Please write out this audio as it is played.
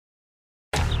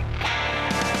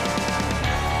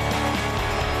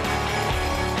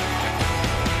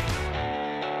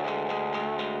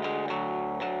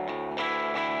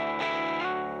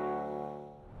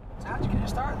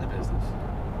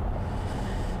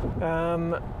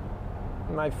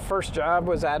My first job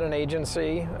was at an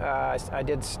agency. I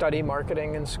did study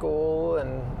marketing in school,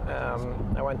 and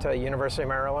I went to University of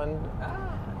Maryland.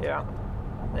 Yeah.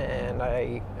 And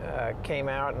I came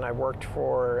out and I worked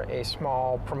for a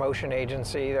small promotion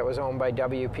agency that was owned by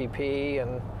WPP,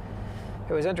 and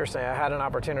it was interesting. I had an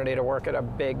opportunity to work at a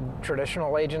big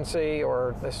traditional agency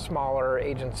or a smaller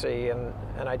agency, and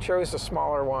I chose the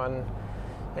smaller one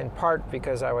in part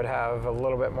because I would have a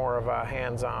little bit more of a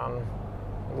hands-on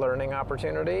learning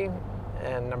opportunity,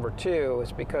 and number two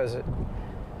is because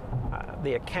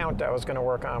the account I was going to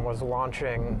work on was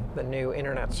launching the new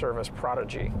internet service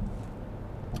Prodigy.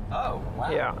 Oh,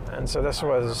 wow. Yeah, and so this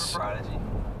was... Prodigy.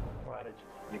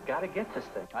 You gotta get this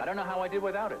thing. I don't know how I did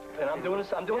without it. And I'm doing this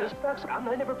stocks.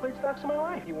 I never played stocks in my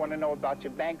life. You want to know about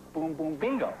your bank? Boom, boom,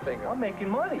 bingo. I'm making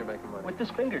money. You're making money. With this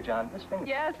finger, John, this finger.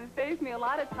 Yes, it saves me a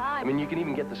lot of time. I mean, you can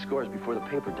even get the scores before the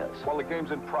paper does. While the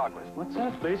game's in progress. What's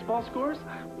that, baseball scores?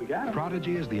 We got them.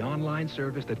 Prodigy is the online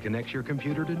service that connects your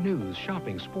computer to news,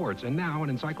 shopping, sports, and now an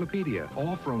encyclopedia,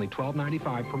 all for only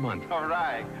 $12.95 per month. All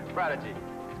right, Prodigy.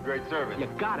 It's a great service. You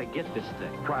gotta get this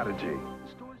thing. Prodigy.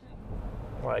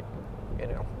 like,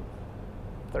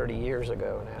 30 years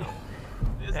ago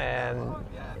now. And,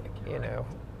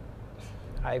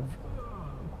 I've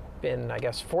been, I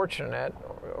guess, fortunate,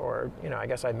 or, I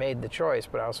guess I made the choice,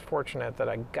 but I was fortunate that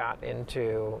I got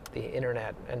into the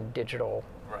internet and digital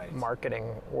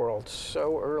marketing world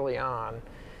so early on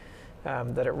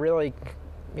that it really,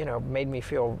 made me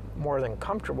feel more than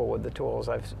comfortable with the tools.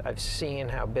 I've seen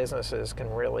how businesses can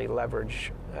really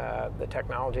leverage the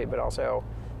technology, but also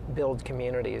build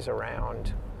communities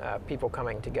around people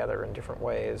coming together in different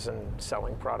ways and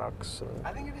selling products and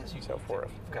I think it is so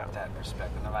forth. We've got that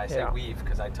perspective. And I say we've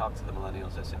because I talked to the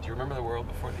millennials. I said, do you remember the world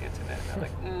before the internet? And they're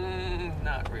like,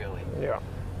 not really. Yeah.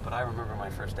 But I remember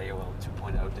my first AOL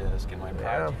 2.0 disc and my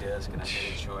Prodigy disc, and I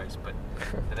made a choice. But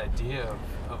that idea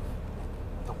of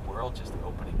the world just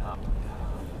opening up.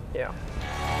 Yeah.